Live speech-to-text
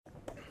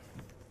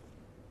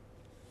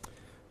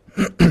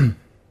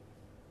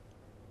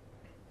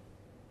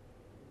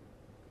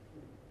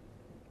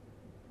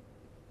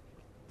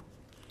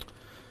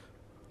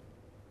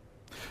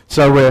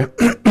So we're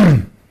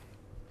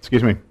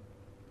excuse me.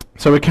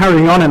 So we're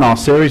carrying on in our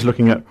series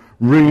looking at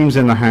rooms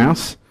in the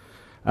house.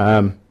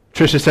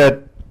 Tricia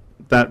said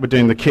that we're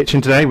doing the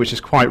kitchen today, which is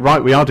quite right.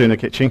 We are doing the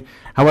kitchen.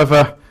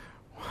 However,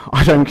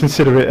 I don't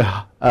consider it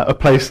a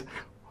place,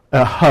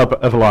 a hub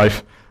of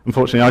life.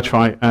 Unfortunately, I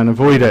try and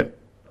avoid it.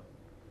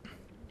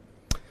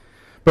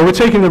 But we're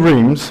taking the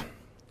rooms,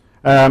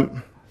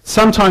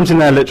 sometimes in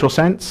their literal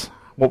sense,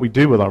 what we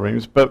do with our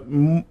rooms, but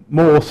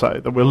more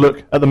so that we'll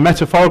look at the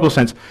metaphorical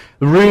sense,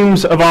 the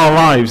rooms of our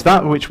lives,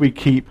 that which we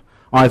keep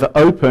either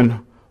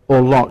open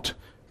or locked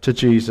to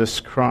Jesus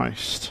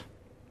Christ.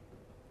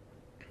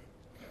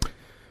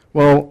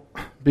 Well,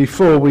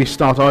 before we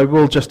start, I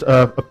will just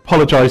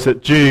apologise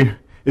that Ju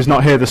is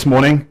not here this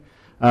morning.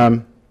 By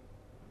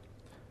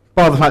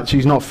the fact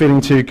she's not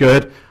feeling too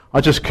good,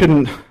 I just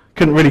couldn't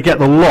really get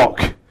the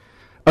lock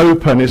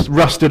open. It's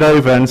rusted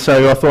over, and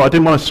so I thought I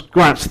didn't want to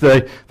scratch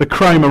the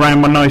chrome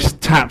around my nice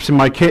taps in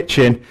my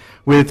kitchen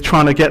with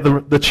trying to get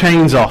the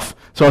chains off.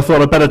 So I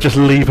thought I'd better just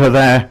leave her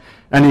there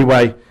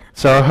anyway.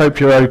 So I hope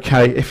you're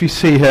okay. If you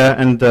see her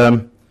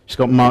and she's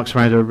got marks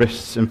around her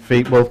wrists and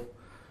feet, well,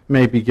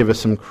 maybe give her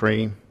some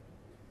cream.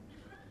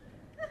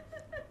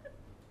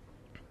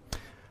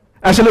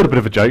 That's a little bit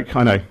of a joke,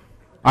 I know.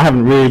 I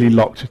haven't really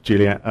locked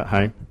Juliet at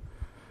home.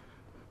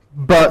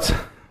 But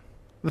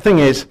the thing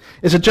is,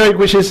 it's a joke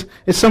which is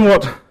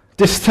somewhat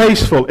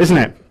distasteful, isn't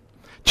it?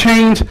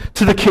 Chained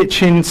to the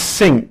kitchen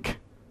sink.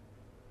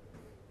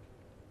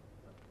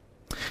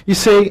 You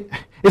see,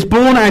 it's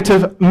born out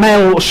of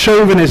male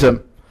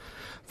chauvinism,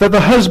 that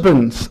the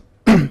husbands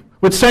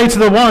would say to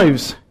their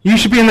wives, you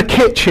should be in the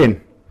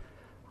kitchen,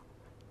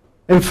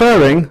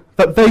 inferring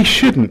that they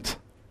shouldn't.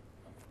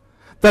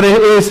 That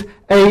it is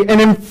an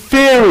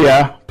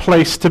inferior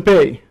place to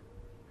be.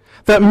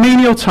 That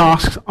menial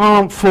tasks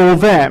aren't for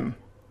them.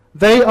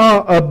 They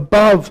are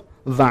above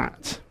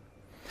that.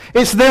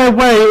 It's their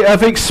way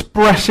of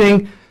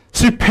expressing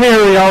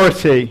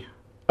superiority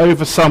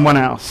over someone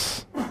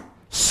else.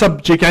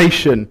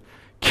 Subjugation.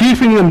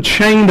 Keeping them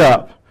chained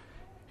up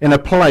in a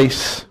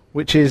place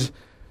which is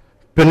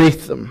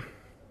beneath them.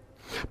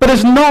 But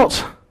it's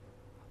not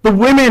the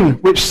women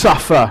which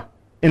suffer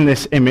in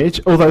this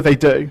image, although they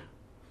do.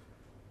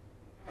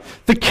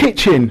 The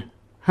kitchen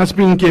has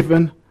been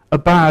given a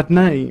bad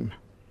name.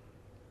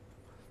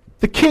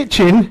 The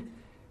kitchen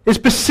is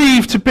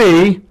perceived to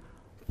be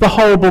the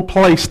horrible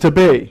place to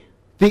be,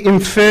 the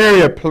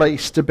inferior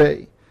place to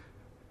be.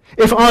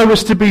 If I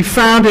was to be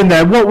found in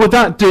there, what would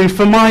that do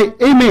for my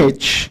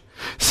image?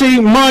 See,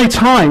 my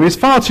time is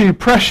far too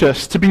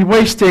precious to be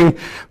wasting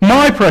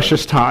my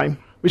precious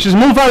time, which is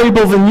more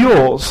valuable than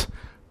yours,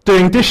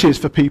 doing dishes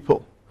for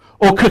people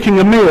or cooking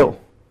a meal.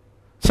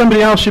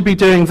 Somebody else should be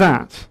doing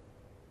that.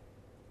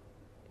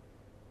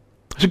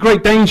 It's a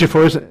great danger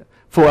for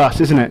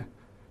us, isn't it?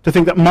 To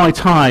think that my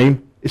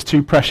time is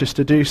too precious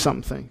to do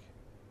something.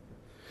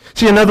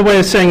 See, another way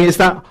of saying it is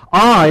that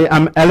I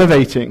am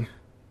elevating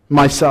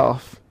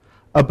myself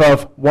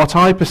above what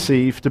I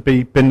perceive to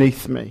be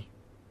beneath me.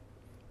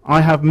 I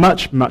have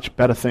much, much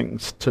better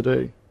things to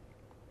do.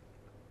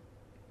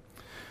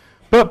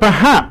 But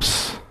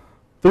perhaps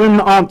the women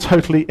aren't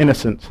totally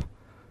innocent.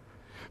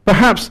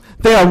 Perhaps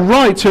they are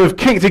right to have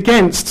kicked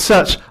against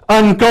such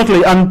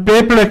ungodly,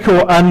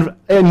 unbiblical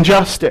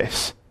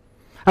injustice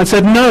and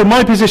said, no,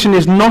 my position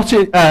is not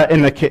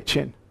in the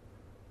kitchen.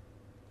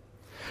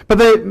 But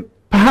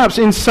perhaps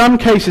in some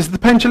cases the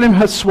pendulum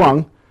has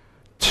swung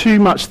too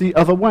much the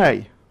other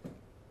way.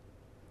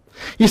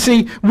 You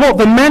see, what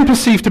the men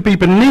perceive to be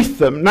beneath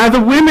them, now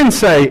the women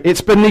say it's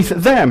beneath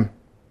them.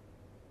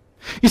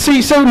 You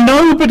see, so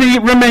nobody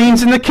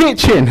remains in the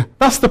kitchen.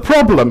 That's the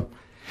problem.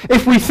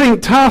 If we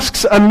think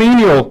tasks are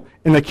menial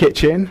in the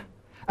kitchen,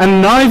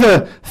 and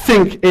neither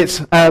think it's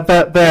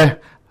that they're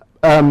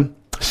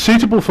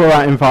suitable for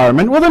that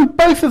environment, well then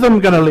both of them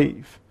are going to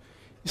leave.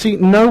 You see,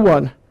 no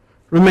one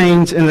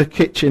remains in the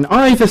kitchen.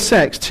 Either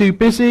sex, too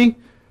busy,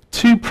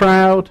 too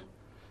proud,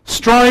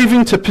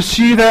 striving to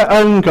pursue their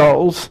own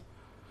goals,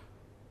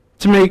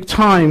 to make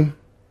time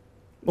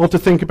or to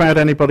think about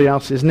anybody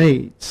else's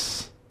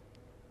needs.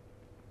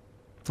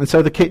 And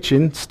so the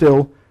kitchen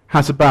still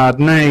has a bad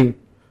name.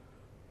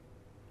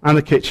 And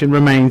the kitchen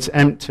remains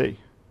empty.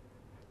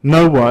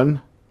 No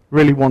one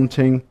really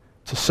wanting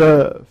to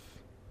serve.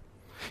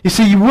 You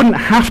see, you wouldn't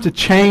have to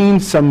chain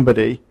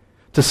somebody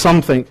to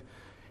something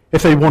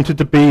if they wanted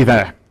to be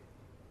there.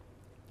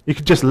 You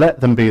could just let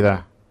them be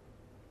there.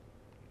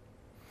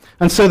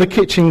 And so the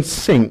kitchen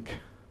sink,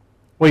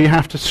 where you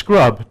have to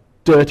scrub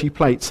dirty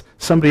plates,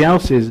 somebody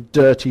else's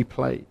dirty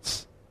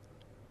plates,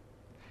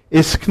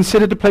 is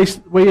considered a place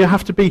where you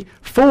have to be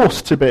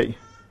forced to be,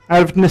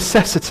 out of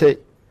necessity.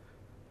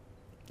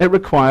 It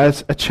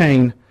requires a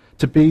chain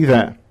to be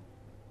there.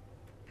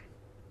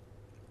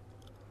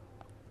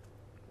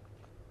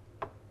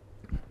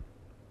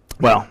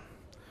 Well,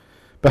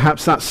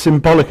 perhaps that's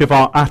symbolic of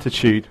our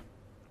attitude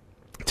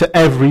to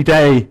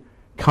everyday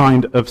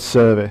kind of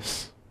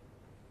service.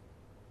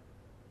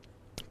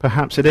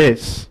 Perhaps it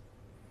is.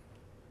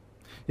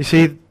 You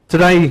see,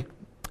 today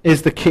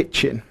is the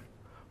kitchen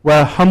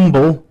where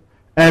humble,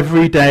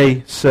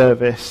 everyday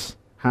service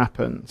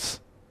happens.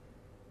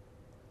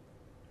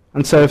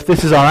 And so if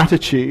this is our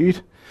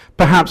attitude,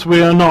 perhaps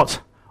we are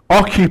not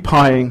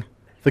occupying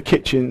the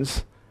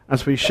kitchens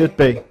as we should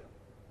be.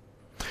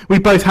 We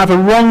both have a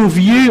wrong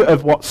view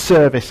of what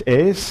service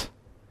is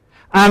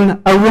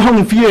and a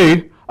wrong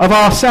view of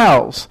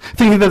ourselves,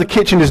 thinking that the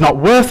kitchen is not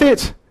worth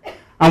it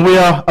and we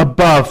are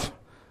above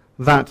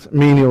that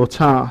menial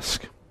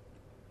task.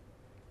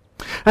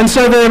 And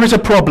so there is a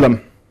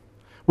problem.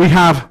 We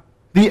have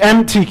the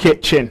empty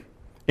kitchen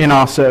in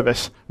our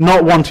service,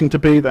 not wanting to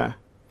be there.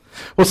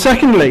 Well,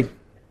 secondly,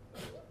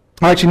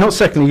 actually not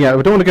secondly yet,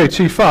 we don't want to go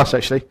too fast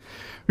actually.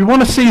 We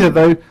want to see that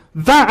though,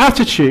 that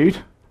attitude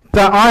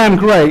that I am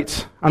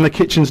great and the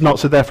kitchen's not,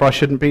 so therefore I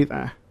shouldn't be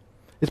there,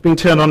 it's been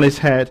turned on its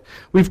head.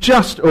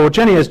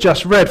 Jenny has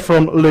just read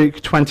from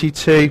Luke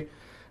 22,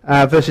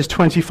 verses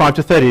 25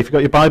 to 30. If you've got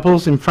your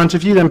Bibles in front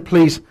of you, then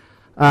please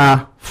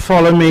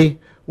follow me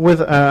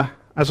with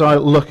as I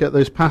look at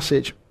those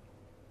passages.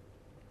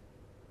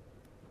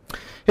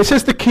 It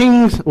says the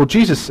kings, or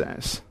Jesus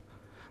says,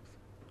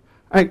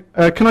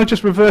 can I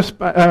just go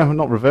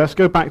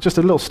back just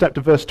a little step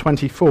to verse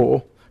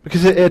 24,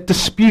 because a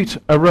dispute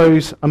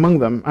arose among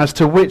them as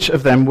to which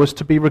of them was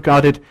to be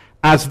regarded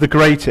as the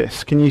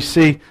greatest. Can you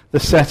see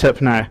the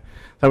setup now?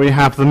 That we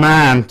have the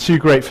man too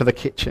great for the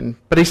kitchen.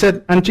 But he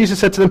said, and Jesus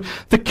said to them,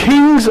 the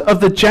kings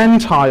of the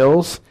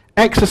Gentiles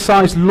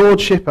exercise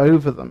lordship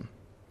over them,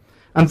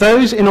 and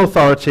those in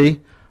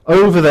authority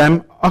over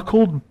them are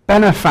called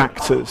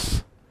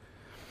benefactors.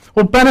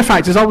 Well,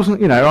 benefactors,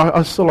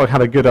 I sort of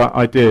had a good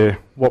idea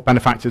what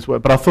benefactors were,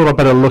 but I thought I'd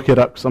better look it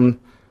up because I'm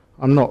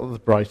not the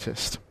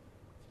brightest.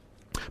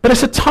 But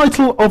it's a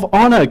title of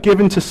honor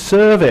given to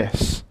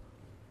service.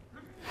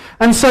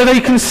 And so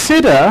they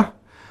consider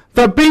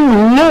that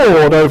being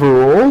Lord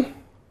over all,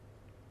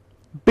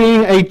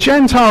 being a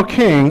Gentile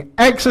king,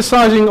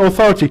 exercising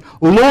authority,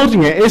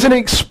 lording it, is an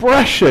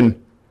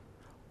expression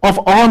of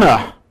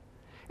honor.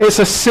 It's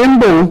a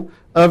symbol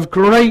of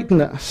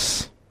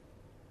greatness.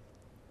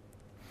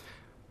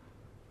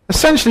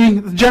 Essentially,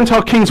 the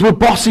Gentile kings were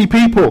bossy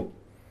people.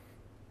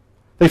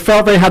 They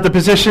felt they had the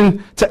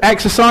position to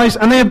exercise,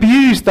 and they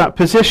abused that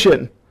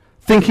position,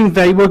 thinking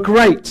they were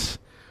great.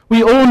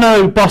 We all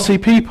know bossy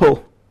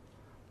people.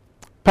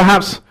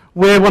 Perhaps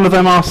we're one of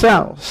them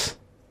ourselves.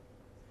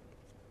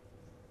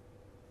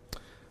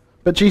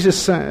 But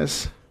Jesus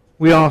says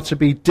we are to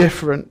be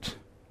different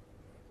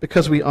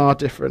because we are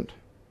different.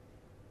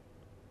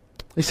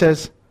 He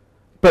says,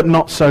 but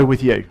not so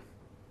with you.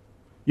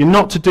 You're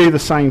not to do the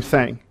same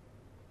thing.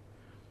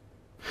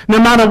 No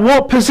matter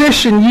what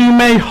position you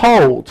may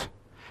hold,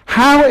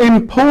 how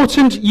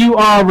important you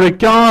are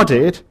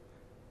regarded,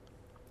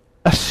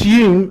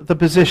 assume the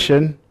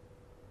position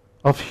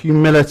of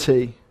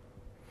humility.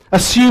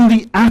 Assume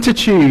the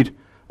attitude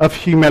of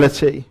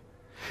humility,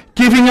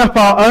 giving up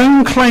our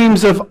own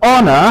claims of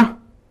honor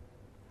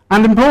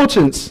and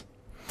importance.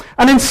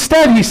 And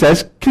instead, he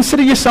says,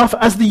 consider yourself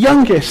as the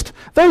youngest,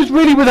 those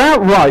really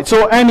without rights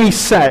or any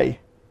say.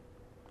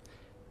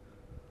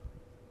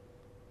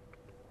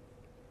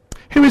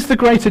 Who is the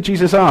greater,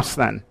 Jesus asks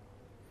then?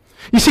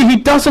 You see, he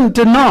doesn't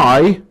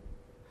deny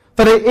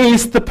that it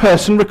is the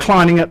person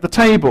reclining at the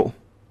table.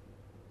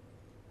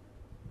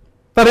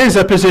 That is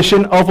a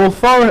position of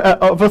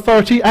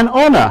authority and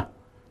honor.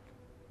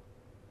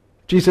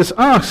 Jesus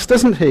asks,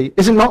 doesn't he?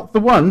 Is it not the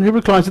one who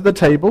reclines at the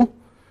table?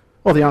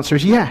 Well, the answer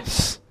is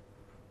yes.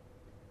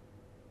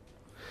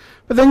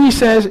 But then he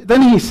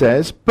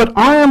says, but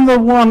I am the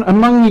one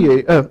among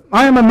you.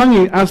 I am among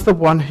you as the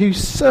one who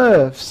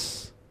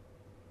serves.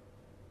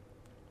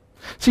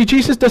 See,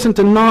 Jesus doesn't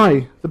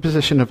deny the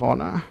position of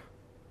honor.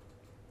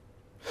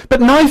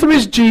 But neither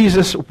is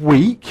Jesus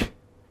weak.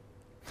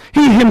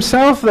 He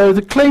himself, though,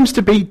 claims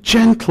to be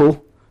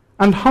gentle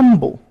and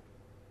humble,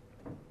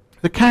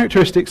 the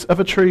characteristics of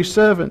a true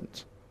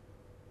servant.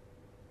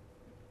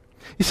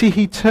 You see,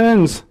 he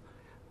turns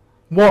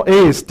what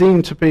is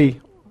deemed to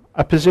be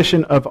a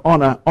position of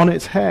honor on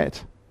its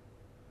head.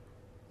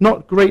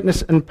 Not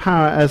greatness and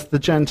power as the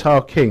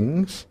Gentile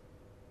kings,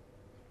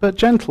 but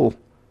gentle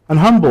and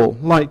humble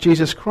like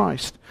Jesus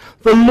Christ.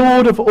 The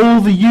Lord of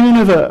all the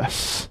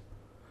universe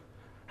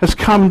has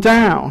come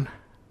down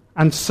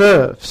and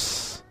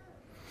serves.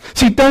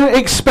 See, don't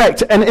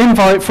expect an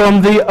invite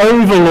from the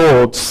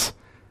overlords.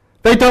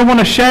 They don't want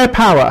to share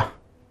power.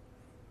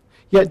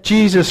 Yet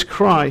Jesus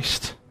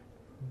Christ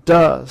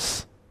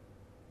does.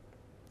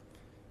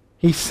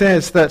 He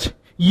says that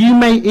you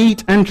may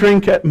eat and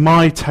drink at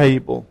my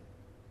table,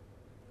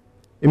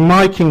 in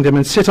my kingdom,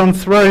 and sit on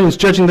thrones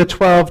judging the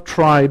 12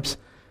 tribes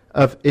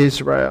of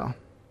Israel.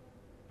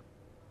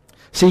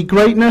 See,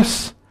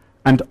 greatness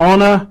and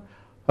honor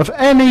of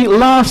any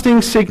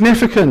lasting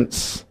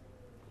significance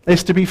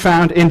is to be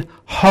found in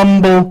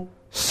humble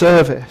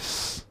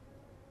service.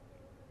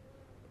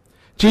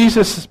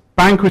 Jesus'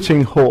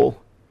 banqueting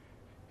hall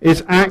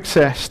is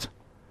accessed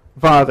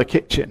via the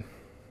kitchen,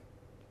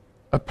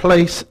 a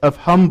place of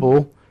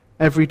humble,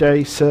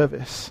 everyday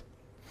service.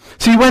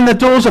 See, when the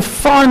doors are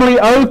finally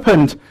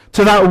opened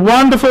to that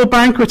wonderful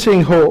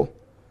banqueting hall,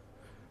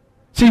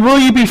 see, will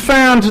you be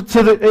found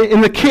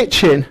in the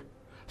kitchen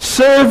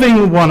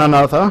serving one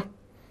another,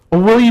 or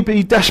will you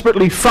be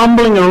desperately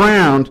fumbling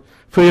around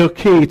for your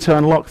key to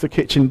unlock the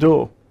kitchen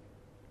door?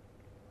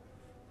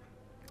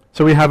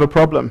 So we have a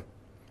problem.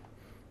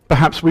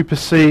 Perhaps we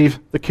perceive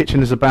the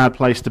kitchen as a bad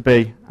place to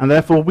be, and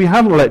therefore we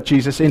haven't let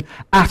Jesus in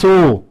at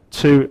all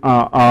to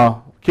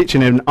our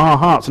kitchen in our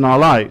hearts and our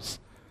lives.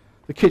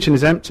 The kitchen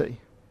is empty.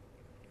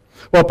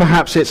 Well,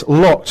 perhaps it's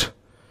locked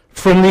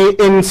from the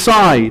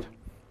inside.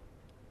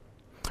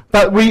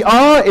 But we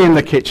are in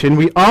the kitchen,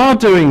 we are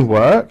doing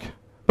work,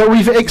 but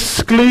we've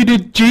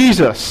excluded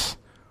Jesus.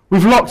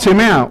 We've locked him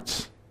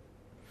out.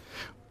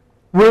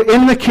 We're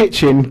in the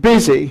kitchen,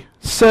 busy,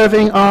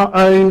 serving our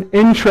own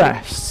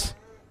interests.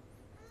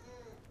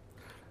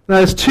 Now,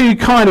 there's two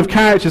kind of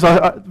characters,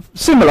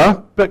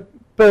 similar,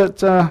 but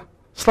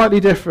slightly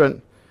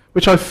different,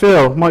 which I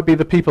feel might be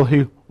the people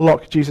who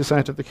lock Jesus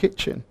out of the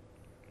kitchen.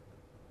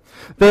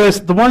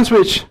 There's the ones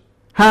which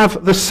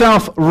have the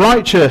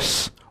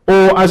self-righteous,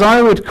 or as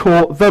I would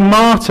call, the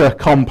martyr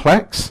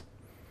complex.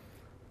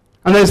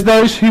 And there's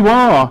those who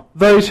are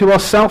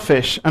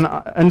selfish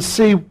and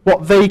see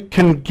what they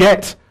can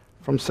get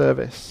from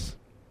service.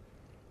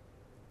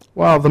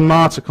 Well, the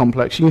martyr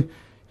complex,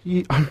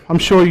 I'm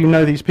sure you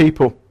know these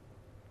people.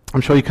 I'm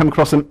sure you come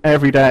across them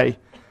every day.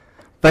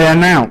 They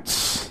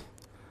announce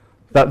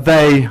that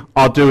they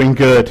are doing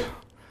good,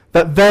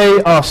 that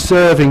they are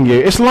serving you.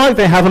 It's like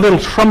they have a little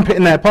trumpet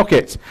in their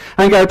pocket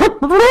and go,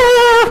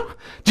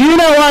 do you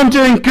know I'm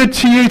doing good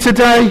to you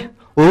today?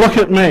 Look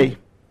at me.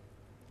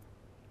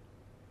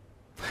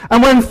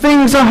 And when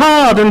things are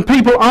hard and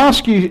people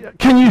ask you,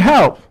 can you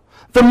help?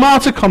 The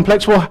martyr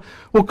complex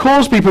will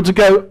cause people to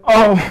go,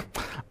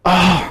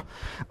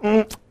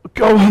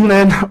 go on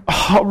then.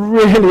 Oh,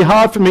 really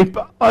hard for me,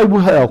 but I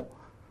will.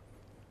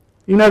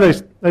 You know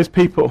those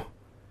people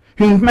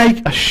who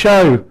make a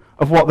show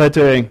of what they're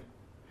doing,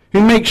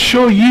 who make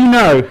sure you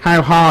know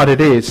how hard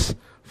it is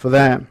for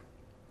them.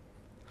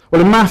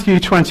 Well, in Matthew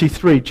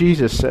 23,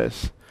 Jesus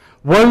says,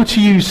 "Woe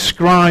to you,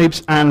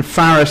 scribes and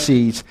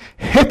Pharisees,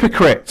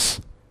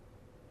 hypocrites!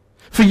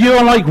 For you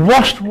are like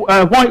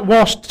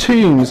whitewashed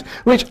tombs,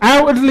 which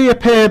outwardly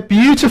appear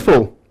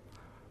beautiful,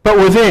 but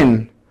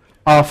within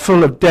are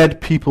full of dead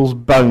people's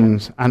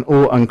bones and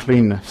all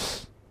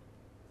uncleanness."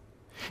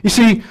 You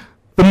see,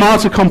 the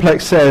martyr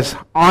complex says,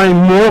 I'm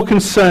more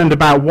concerned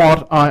about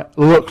what I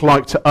look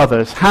like to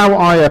others, how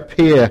I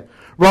appear,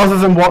 rather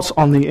than what's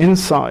on the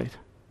inside.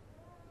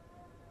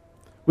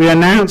 We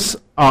announce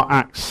our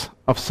acts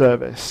of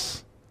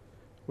service.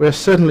 We're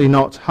certainly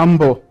not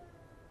humble.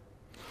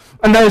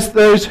 And there's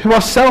those who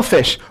are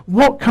selfish.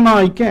 What can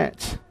I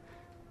get?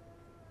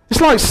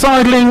 It's like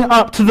sidling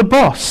up to the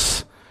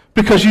boss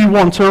because you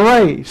want a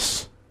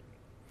raise.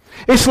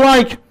 It's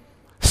like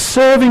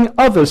serving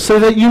others so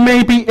that you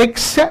may be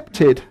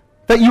accepted,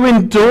 that you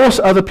endorse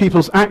other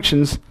people's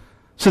actions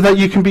so that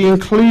you can be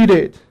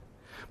included.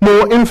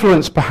 More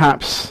influence,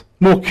 perhaps,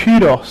 more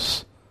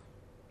kudos.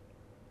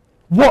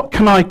 What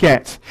can I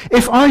get?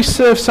 If I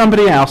serve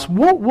somebody else,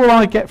 what will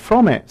I get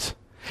from it?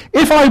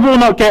 If I will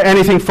not get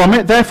anything from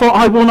it, therefore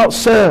I will not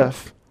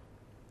serve.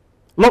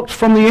 Locked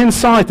from the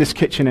inside, this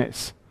kitchen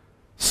is.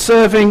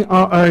 Serving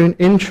our own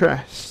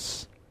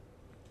interests.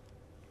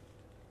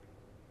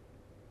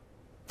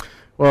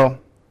 Well,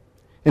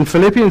 in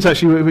Philippians,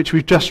 actually, which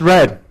we've just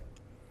read,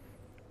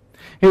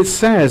 it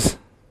says,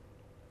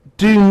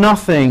 do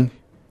nothing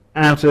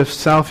out of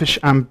selfish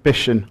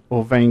ambition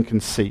or vain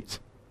conceit.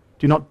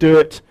 Do not do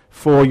it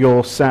for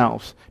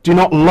yourselves. Do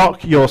not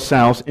lock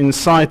yourselves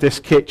inside this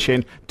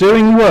kitchen,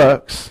 doing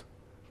works,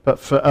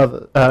 but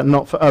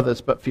not for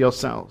others, but for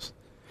yourselves.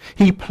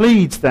 He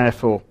pleads,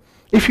 therefore,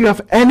 if you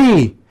have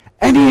any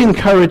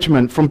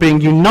encouragement from being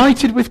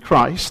united with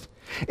Christ,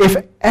 if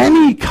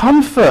any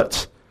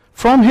comfort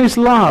from his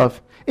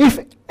love, if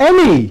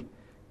any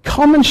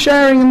common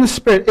sharing in the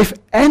Spirit, if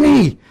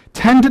any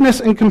tenderness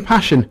and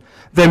compassion,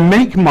 then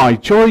make my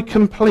joy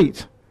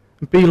complete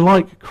and be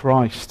like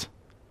Christ,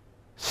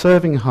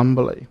 serving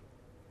humbly.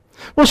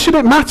 Well, should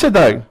it matter,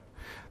 though?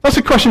 That's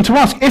a question to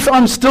ask. If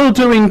I'm still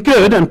doing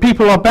good and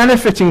people are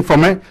benefiting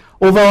from it,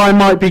 although I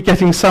might be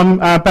getting some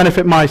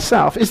benefit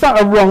myself, is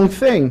that a wrong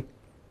thing?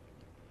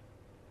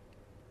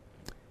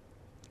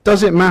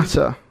 Does it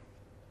matter?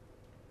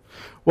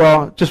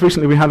 Well, just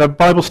recently we had a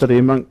Bible study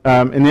in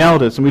the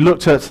elders, and we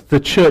looked at the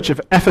church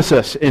of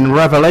Ephesus in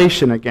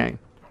Revelation again.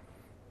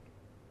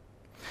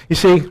 You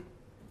see,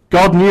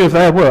 God knew of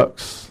their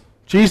works.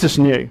 Jesus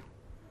knew.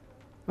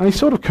 And he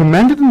sort of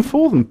commended them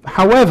for them.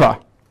 However,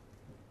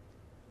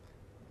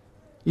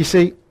 you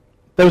see,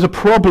 there was a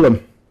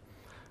problem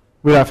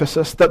with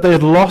Ephesus, that they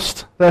had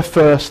lost their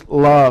first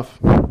love.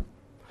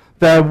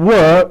 Their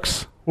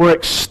works were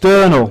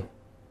external.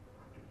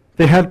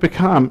 They had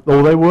become,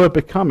 or they were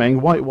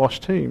becoming,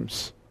 whitewashed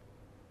tombs.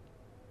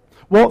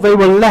 What they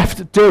were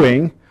left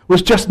doing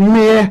was just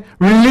mere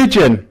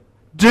religion,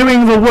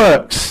 doing the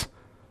works,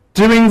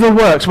 doing the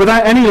works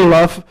without any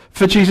love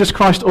for Jesus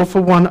Christ or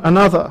for one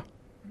another.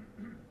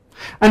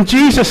 And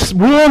Jesus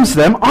warns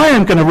them, I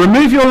am going to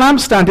remove your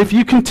lampstand if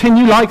you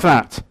continue like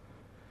that.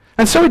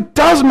 And so it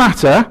does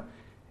matter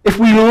if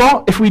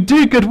we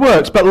do good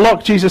works but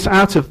lock Jesus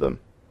out of them.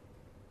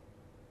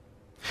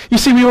 You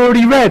see, we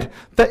already read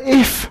that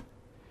if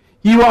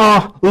you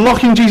are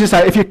locking Jesus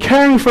out, if you're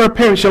caring for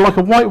appearance, you're like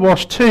a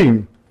whitewashed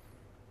tomb.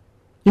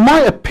 You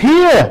might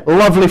appear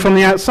lovely from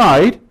the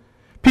outside.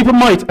 People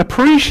might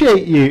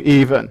appreciate you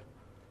even.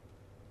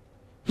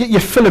 Yet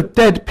you're full of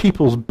dead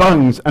people's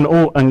bones and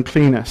all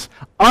uncleanness.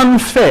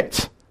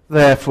 Unfit,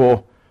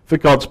 therefore, for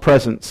God's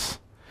presence.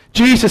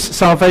 Jesus'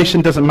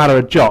 salvation doesn't matter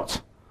a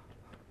jot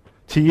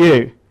to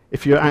you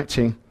if you're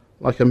acting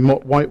like a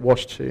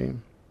whitewashed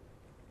tomb.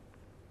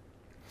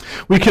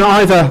 We can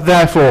either,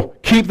 therefore,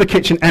 keep the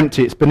kitchen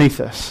empty, it's beneath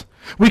us.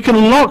 We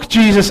can lock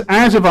Jesus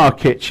out of our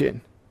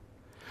kitchen.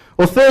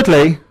 Or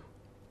thirdly,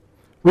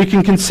 we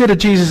can consider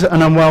Jesus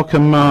an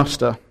unwelcome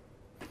master,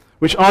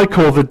 which I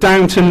call the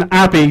Downton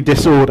Abbey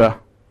disorder.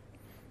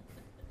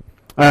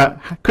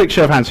 Quick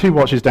show of hands, who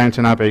watches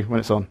Downton Abbey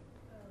when it's on?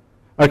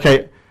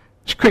 Okay,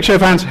 quick show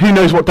of hands, who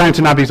knows what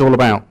Downton Abbey is all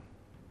about?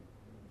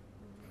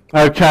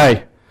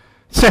 Okay,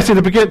 set in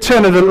the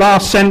turn of the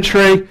last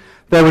century,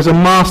 there was a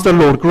master,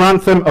 Lord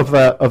Grantham, of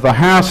the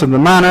house and the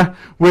manor,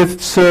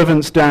 with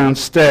servants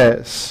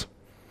downstairs.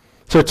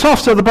 So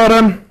toffs at the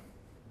bottom,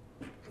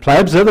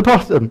 plebs at the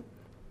bottom.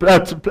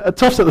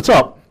 Toffs at the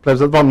top,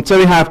 plebs at the bottom. So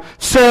we have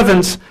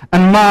servants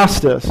and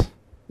masters.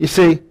 You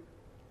see,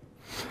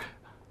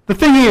 the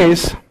thing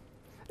is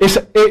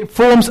it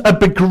forms a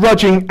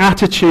begrudging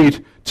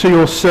attitude to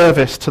your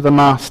service to the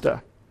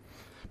master.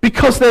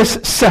 Because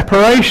there's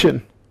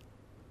separation.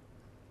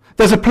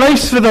 There's a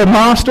place for the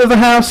master of the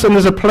house and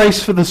there's a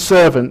place for the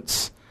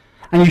servants.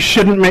 And you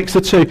shouldn't mix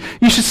the two.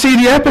 You should see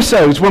the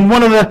episodes when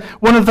one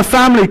of the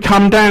family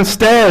come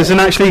downstairs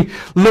and actually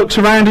looks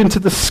around into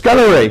the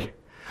scullery.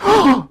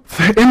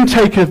 The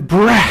intake of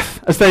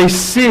breath as they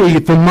see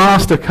the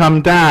master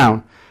come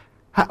down.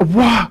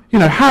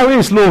 How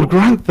is Lord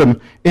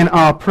Grantham in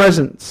our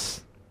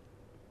presence?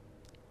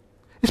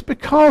 It's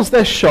because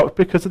they're shocked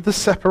because of the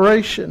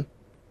separation.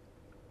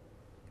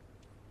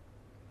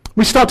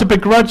 We start to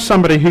begrudge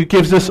somebody who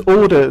gives us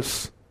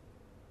orders.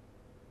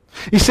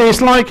 You see, it's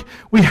like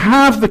we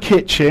have the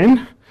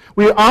kitchen,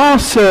 we are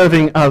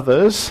serving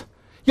others,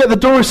 yet the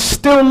door is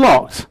still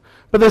locked,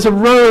 but there's a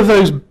row of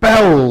those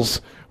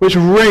bells which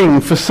ring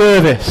for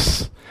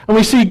service. And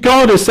we see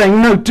God as saying,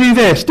 no, do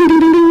this, ding, ding,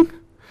 ding, ding.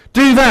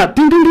 Do that,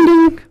 ding, ding, ding,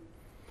 ding.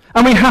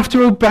 And we have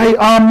to obey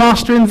our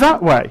master in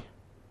that way.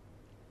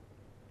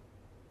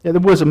 Yeah,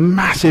 there was a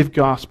massive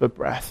gasp of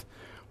breath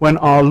when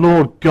our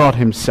Lord God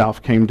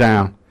himself came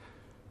down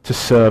to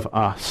serve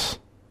us.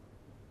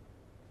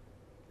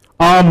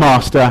 Our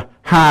master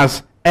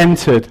has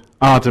entered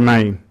our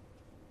domain.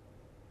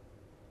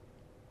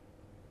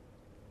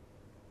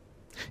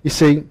 You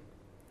see,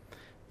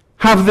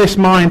 have this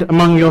mind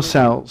among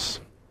yourselves,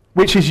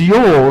 which is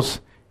yours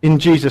in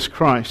Jesus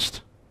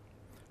Christ,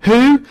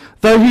 who,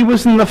 though he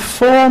was in the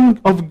form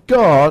of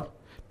God,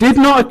 did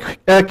not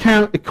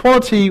account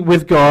equality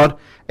with God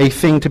a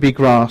thing to be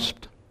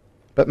grasped,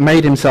 but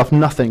made himself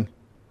nothing,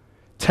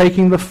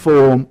 taking the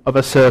form of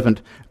a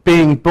servant,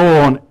 being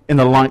born in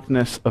the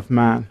likeness of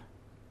man.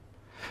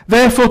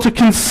 Therefore, to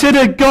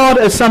consider God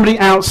as somebody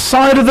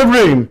outside of the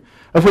room,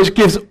 of which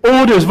gives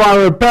orders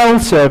via a bell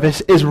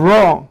service, is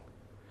wrong.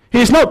 He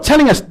is not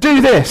telling us,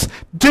 do this,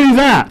 do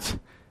that.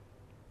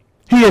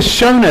 He has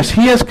shown us,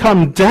 he has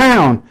come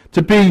down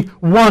to be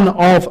one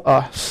of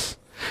us.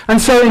 And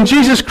so in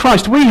Jesus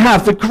Christ, we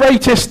have the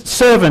greatest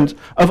servant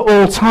of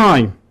all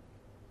time.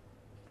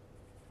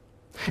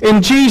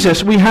 In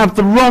Jesus, we have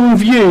the wrong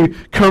view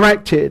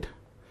corrected.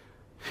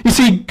 You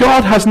see,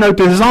 God has no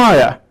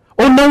desire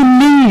or no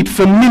need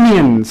for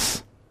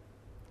minions,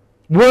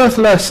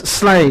 worthless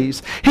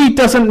slaves. He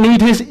doesn't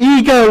need his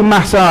ego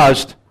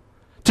massaged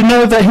to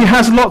know that he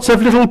has lots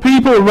of little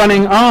people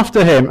running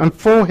after him and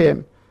for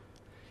him.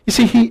 You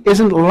see, he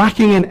isn't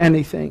lacking in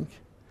anything.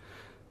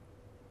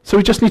 So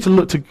we just need to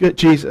look to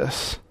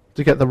Jesus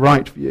to get the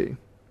right view.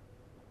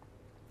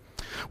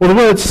 Well, the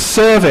word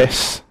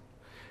service,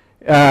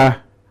 the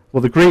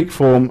Greek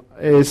form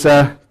is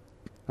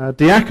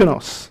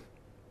diakonos.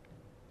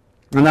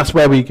 And that's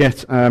where we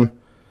get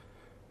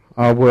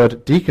our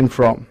word deacon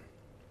from.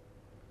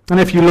 And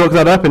if you look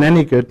that up in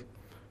any good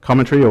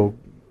commentary or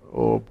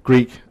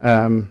Greek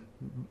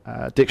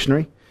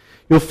dictionary,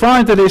 you'll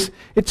find that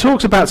it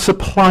talks about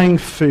supplying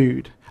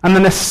food and the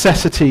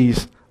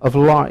necessities of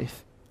life.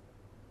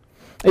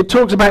 It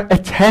talks about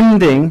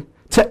attending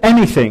to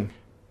anything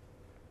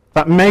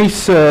that may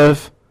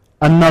serve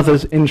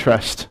another's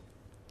interest,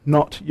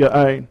 not your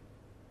own.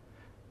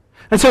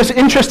 And so it's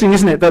interesting,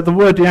 isn't it, that the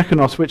word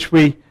diakonos, which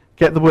we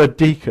get the word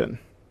deacon,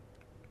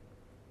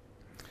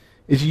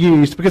 is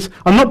used, because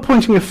I'm not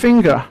pointing a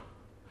finger,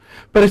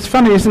 but it's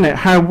funny, isn't it,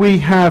 how we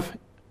have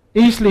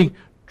easily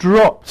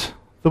dropped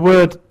the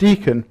word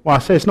deacon. Well, I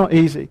say it's not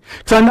easy,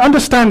 because I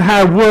understand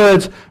how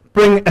words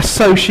bring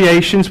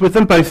associations with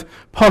them, both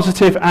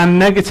positive and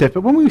negative.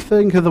 But when we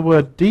think of the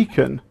word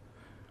deacon,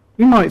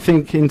 we might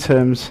think in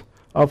terms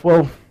of,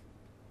 well,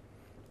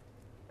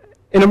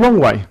 in a wrong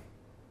way.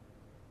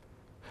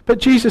 But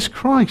Jesus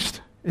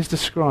Christ is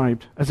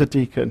described as a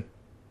deacon.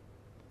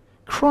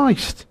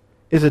 Christ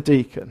is a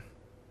deacon.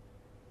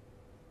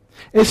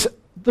 It's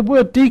the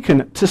word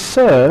deacon, to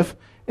serve,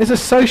 is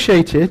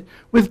associated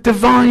with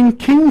divine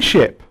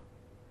kingship.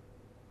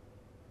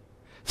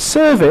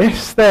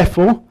 Service,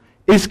 therefore,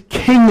 is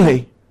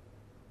kingly.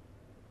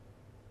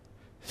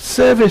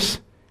 Service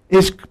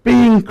is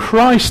being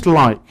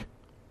Christ-like,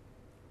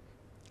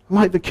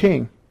 like the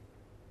king.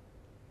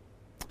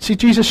 See,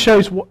 Jesus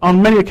shows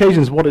on many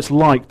occasions what it's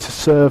like to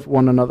serve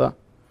one another.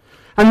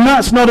 And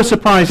that's not a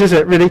surprise, is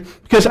it, really?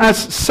 Because as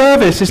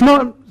service is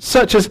not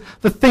such as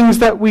the things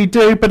that we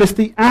do, but it's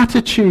the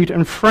attitude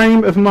and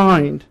frame of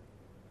mind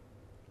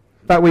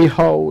that we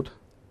hold.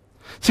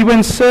 See,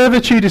 when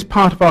servitude is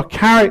part of our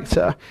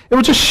character, it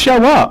will just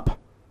show up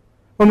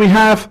when we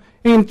have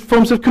in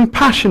forms of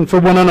compassion for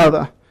one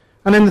another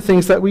and in the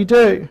things that we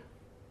do.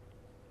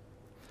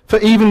 For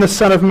even the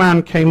Son of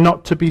Man came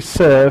not to be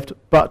served,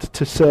 but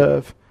to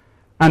serve,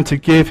 and to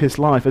give his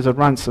life as a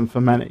ransom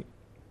for many.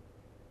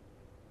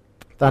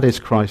 That is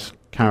Christ's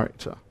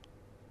character.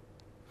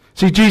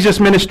 See, Jesus'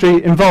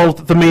 ministry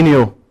involved the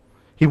menial.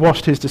 He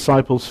washed his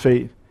disciples'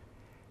 feet.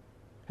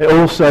 It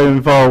also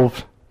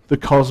involved the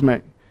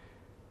cosmic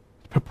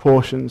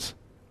proportions.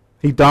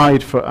 He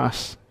died for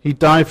us. He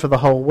died for the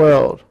whole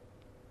world.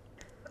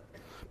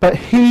 But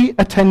he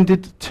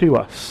attended to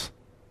us.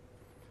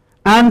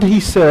 And he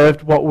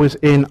served what was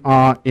in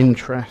our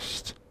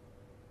interest.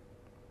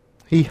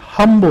 He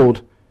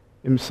humbled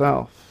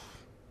himself.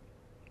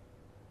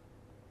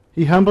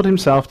 He humbled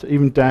himself to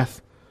even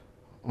death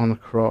on the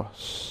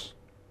cross.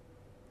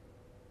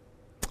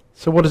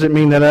 So what does it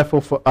mean,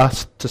 therefore, for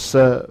us to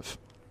serve?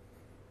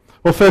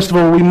 Well, first of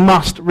all, we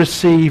must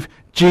receive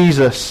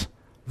Jesus,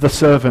 the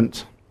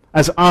servant,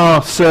 as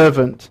our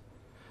servant.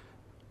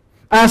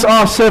 As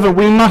our servant,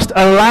 we must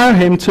allow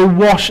him to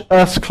wash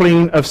us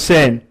clean of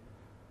sin.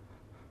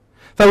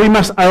 That we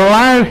must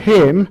allow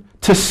him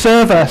to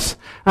serve us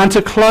and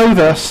to clothe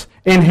us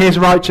in his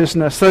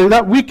righteousness, so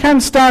that we can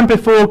stand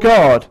before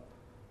God,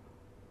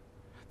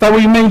 that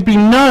we may be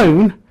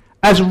known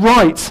as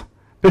right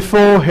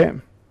before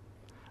him.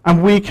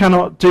 And we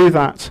cannot do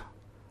that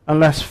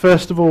unless,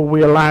 first of all,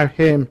 we allow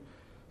him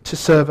to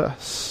serve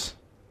us.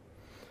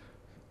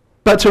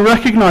 But to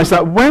recognize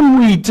that when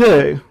we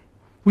do,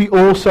 we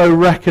also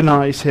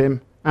recognize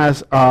him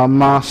as our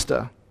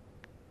master.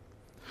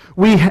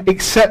 We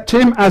accept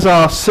him as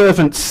our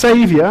servant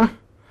Saviour,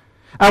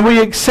 and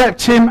we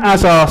accept him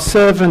as our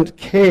servant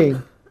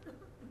King.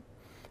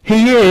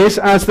 He is,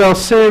 as the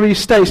series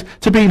states,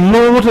 to be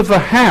Lord of the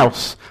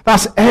house.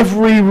 That's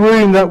every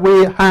room that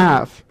we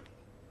have.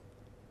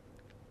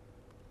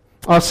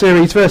 Our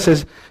series verse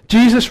says,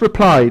 Jesus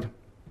replied,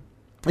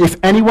 "If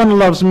anyone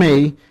loves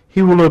me,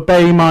 he will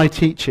obey my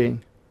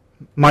teaching.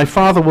 My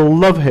Father will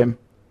love him,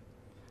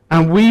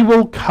 and we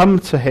will come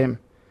to him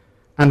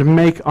and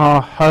make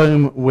our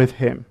home with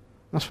him."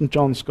 That's from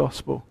John's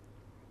Gospel.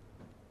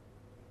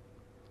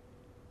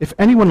 If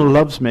anyone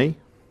loves me,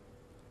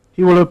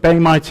 he will obey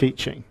my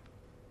teaching.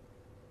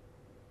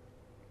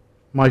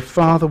 My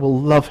Father will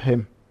love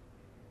him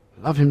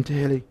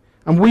dearly,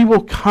 and we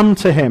will come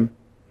to him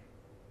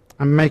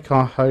and make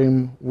our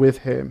home with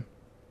him.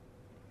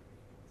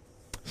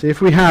 See,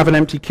 if we have an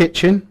empty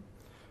kitchen,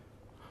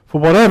 for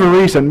whatever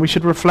reason, we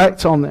should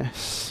reflect on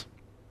this.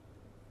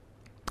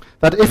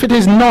 That if it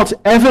is not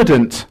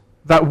evident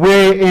that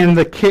we're in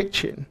the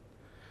kitchen,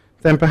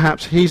 then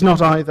perhaps he's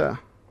not either.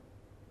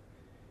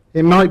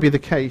 It might be the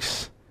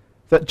case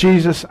that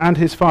Jesus and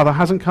his Father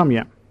hasn't come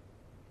yet,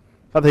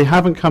 that they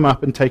haven't come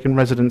up and taken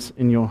residence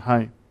in your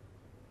home.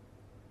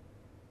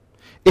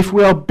 If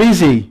we are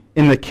busy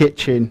in the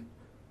kitchen,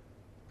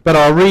 but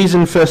our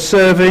reason for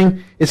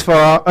serving is for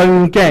our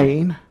own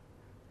gain,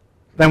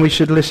 then we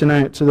should listen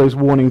out to those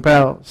warning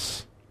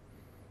bells.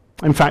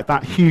 In fact,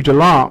 that huge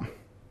alarm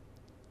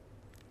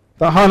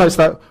that highlights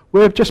that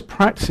we're just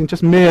practicing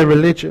just mere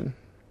religion,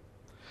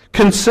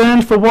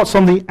 concerned for what's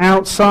on the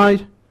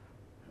outside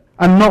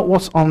and not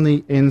what's on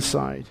the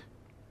inside.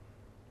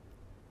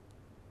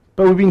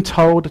 But we've been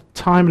told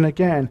time and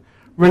again,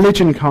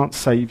 religion can't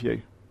save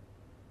you.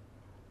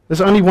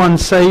 There's only one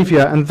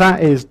Saviour, and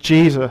that is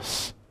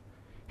Jesus.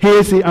 He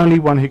is the only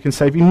one who can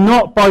save you,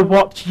 not by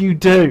what you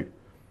do,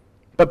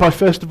 but by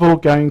first of all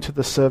going to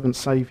the servant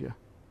Saviour.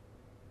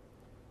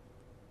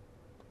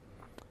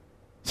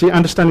 See,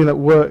 understanding that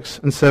works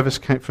and service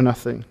count for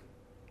nothing.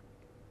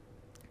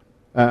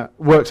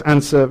 Works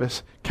and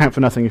service count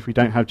for nothing if we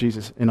don't have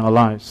Jesus in our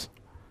lives.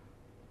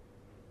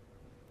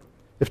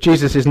 If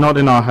Jesus is not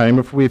in our home,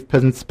 if we've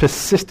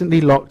persistently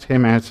locked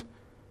him out,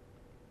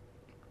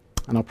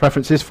 and our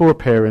preference is for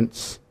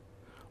appearance,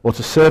 or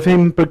to serve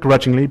him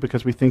begrudgingly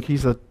because we think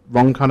he's the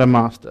wrong kind of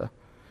master,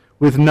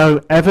 with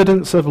no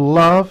evidence of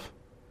love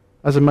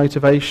as a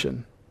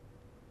motivation,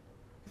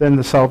 then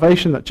the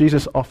salvation that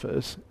Jesus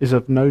offers is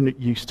of no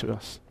use to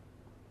us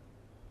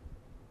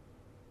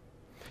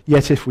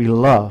Yet if we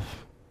love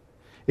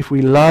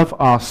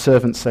our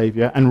servant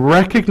Saviour and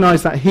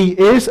recognize that he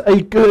is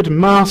a good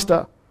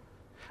master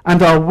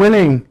and are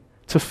willing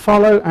to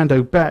follow and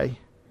obey,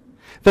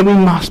 then we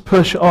must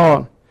push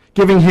on,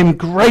 giving him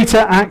greater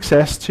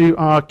access to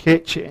our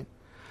kitchen,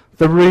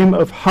 the room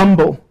of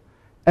humble,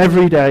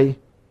 everyday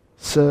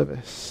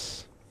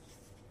service.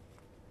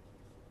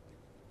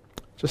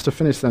 Just to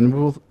finish then,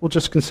 we'll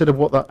just consider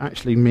what that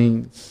actually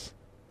means.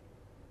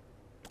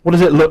 What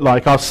does it look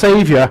like? To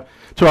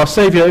our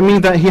Saviour, it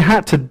means that he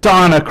had to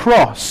die on a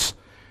cross,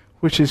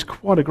 which is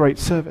quite a great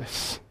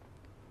service.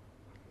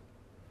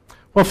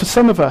 Well, for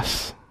some of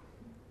us,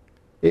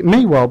 it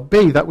may well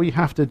be that we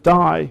have to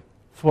die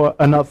for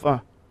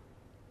another.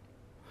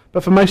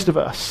 But for most of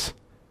us,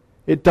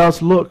 it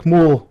does look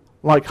more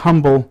like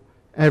humble,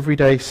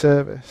 everyday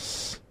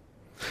service.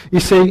 You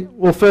see,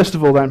 well, first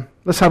of all then,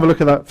 let's have a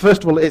look at that.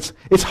 First of all, it's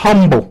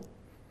humble.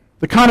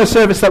 The kind of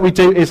service that we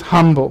do is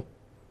humble.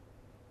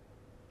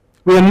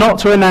 We are not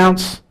to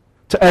announce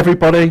to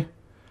everybody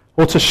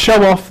or to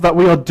show off that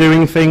we are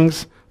doing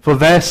things for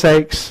their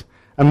sakes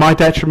and my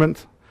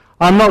detriment.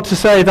 I'm not to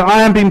say that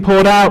I am being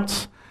poured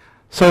out,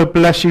 so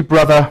bless you,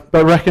 brother,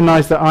 but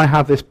recognize that I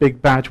have this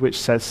big badge which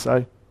says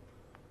so.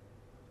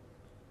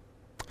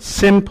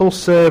 Simple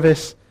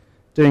service,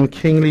 doing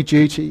kingly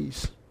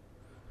duties.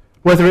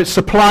 Whether it's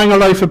supplying a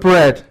loaf of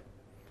bread,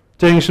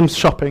 doing some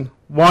shopping,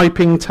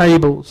 wiping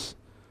tables.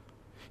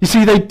 You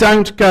see, they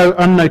don't go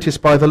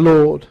unnoticed by the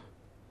Lord.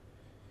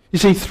 You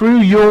see, through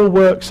your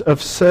works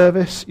of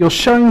service, you're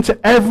showing to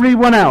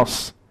everyone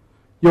else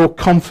your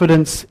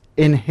confidence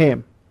in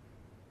him.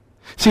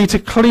 See, to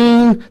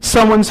clean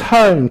someone's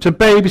home, to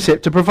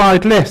babysit, to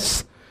provide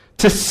lists,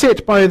 to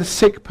sit by the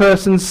sick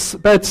person's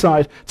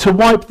bedside, to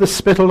wipe the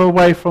spittle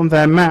away from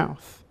their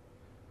mouth.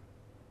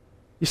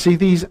 You see,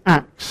 these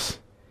acts,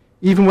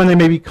 even when they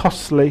may be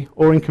costly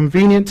or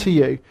inconvenient to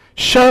you,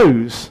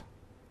 shows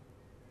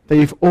that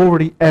you've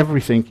already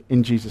everything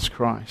in Jesus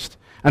Christ,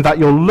 and that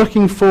you're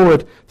looking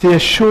forward to the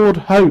assured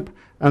hope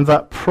and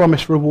that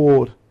promised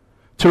reward,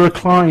 to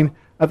recline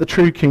at the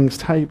true King's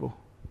table.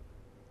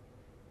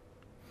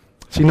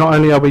 See, not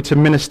only are we to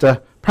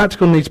minister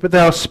practical needs, but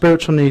there are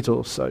spiritual needs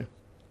also.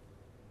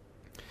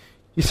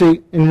 You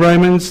see, in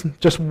Romans,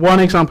 just one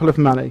example of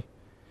many.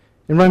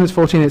 In Romans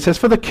 14 it says,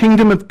 "For the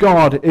kingdom of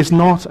God is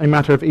not a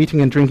matter of eating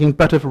and drinking,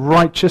 but of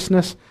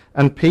righteousness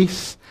and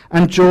peace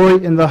and joy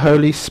in the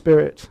Holy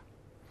Spirit.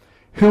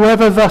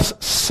 Whoever thus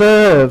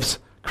serves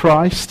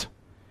Christ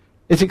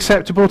is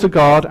acceptable to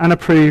God and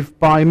approved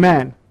by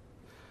men.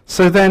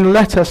 So then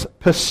let us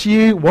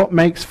pursue what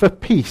makes for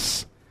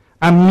peace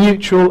and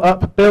mutual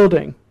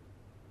upbuilding."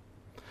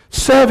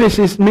 Service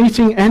is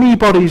meeting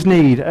anybody's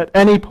need at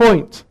any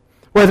point,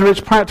 whether it's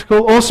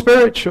practical or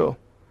spiritual,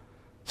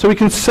 so we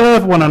can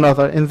serve one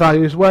another in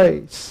those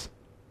ways.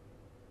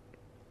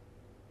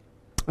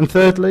 And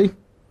thirdly,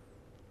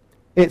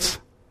 it's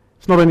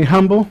not only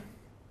humble,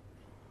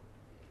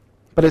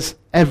 but it's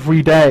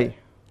every day.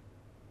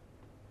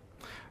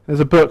 There's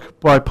a book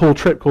by Paul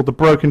Tripp called The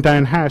Broken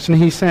Down House, and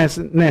he says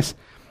this: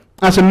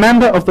 "As a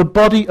member of the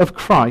body of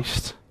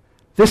Christ,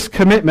 this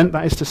commitment,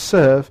 that is to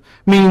serve,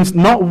 means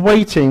not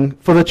waiting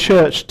for the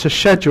church to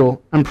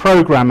schedule and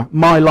program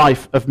my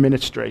life of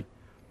ministry.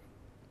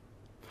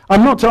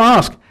 I'm not to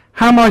ask,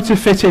 how am I to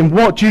fit in?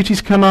 What duties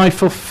can I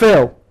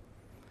fulfill?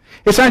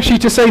 It's actually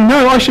to say,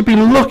 no, I should be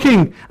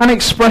looking and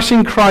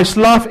expressing Christ's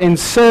love in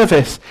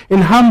service,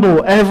 in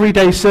humble,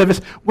 everyday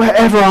service,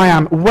 wherever I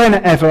am,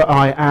 whenever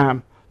I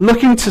am,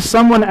 looking to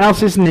someone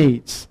else's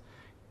needs."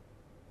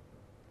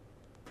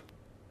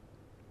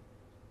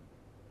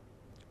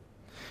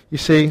 You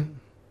see,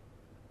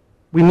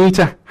 we need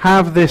to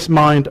have this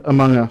mind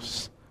among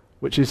us,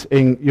 which is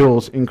in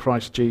yours in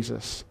Christ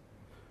Jesus.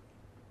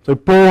 So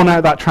born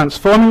out that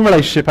transforming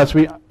relationship as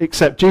we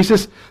accept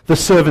Jesus, the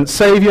servant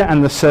Saviour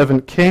and the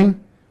servant King,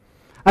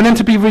 and then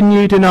to be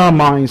renewed in our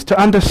minds, to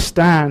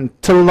understand,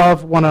 to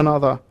love one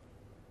another.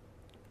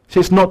 See,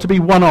 it's not to be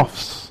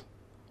one-offs,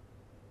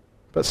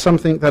 but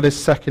something that is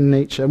second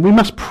nature. And we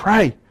must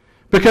pray,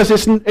 because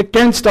it's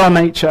against our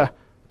nature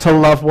to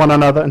love one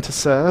another and to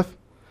serve.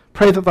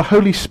 Pray that the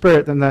Holy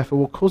Spirit then therefore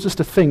will cause us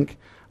to think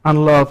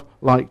and love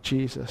like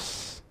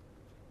Jesus.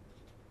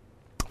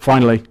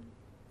 Finally,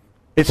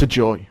 it's a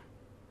joy.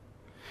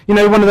 You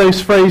know, one of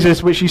those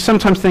phrases which you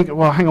sometimes think,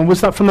 well, hang on, was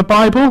that from the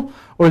Bible?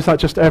 Or is that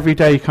just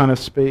everyday kind of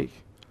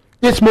speak?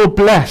 It's more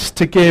blessed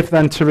to give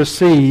than to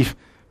receive.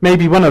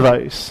 Maybe one of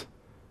those.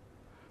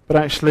 But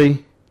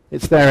actually,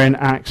 it's there in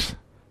Acts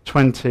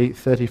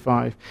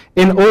 20:35.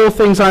 "In all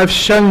things I have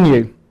shown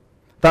you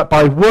that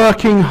by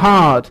working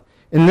hard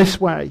in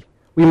this way,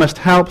 we must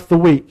help the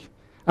weak.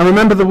 And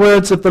remember the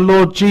words of the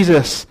Lord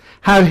Jesus,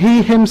 how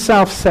he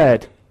himself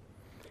said,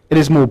 'It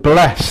is more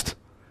blessed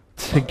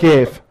to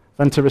give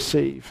than to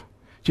receive.'"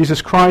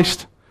 Jesus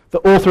Christ,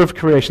 the author of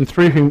creation,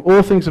 through whom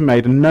all things are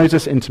made and knows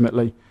us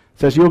intimately,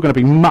 says you're going to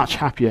be much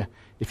happier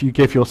if you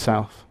give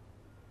yourself.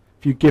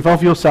 If you give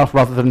of yourself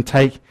rather than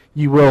take,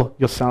 you will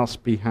yourselves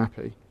be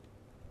happy.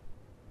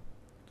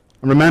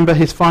 And remember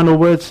his final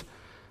words,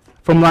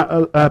 from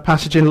that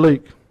passage in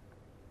Luke.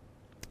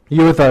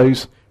 You are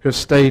those who have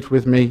stayed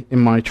with me in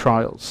my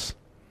trials.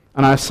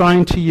 And I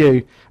assign to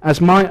you,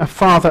 as my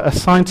Father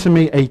assigned to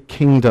me, a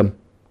kingdom,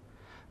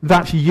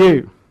 that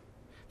you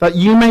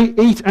may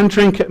eat and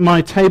drink at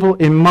my table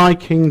in my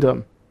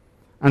kingdom,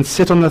 and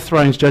sit on the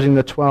thrones judging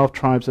the 12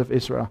 tribes of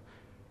Israel.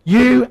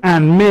 You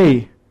and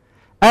me,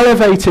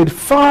 elevated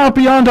far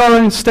beyond our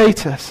own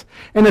status,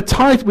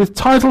 with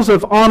titles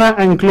of honor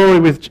and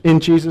glory in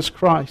Jesus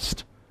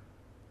Christ.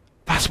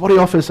 That's what he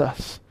offers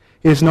us.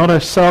 He is not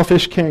a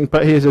selfish king,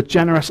 but he is a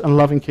generous and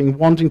loving king,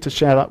 wanting to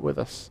share that with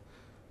us.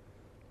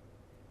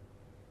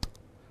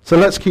 So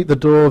let's keep the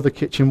door of the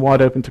kitchen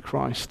wide open to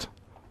Christ.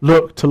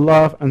 Look to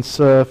love and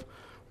serve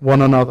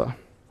one another.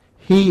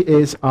 He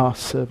is our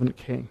servant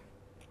king.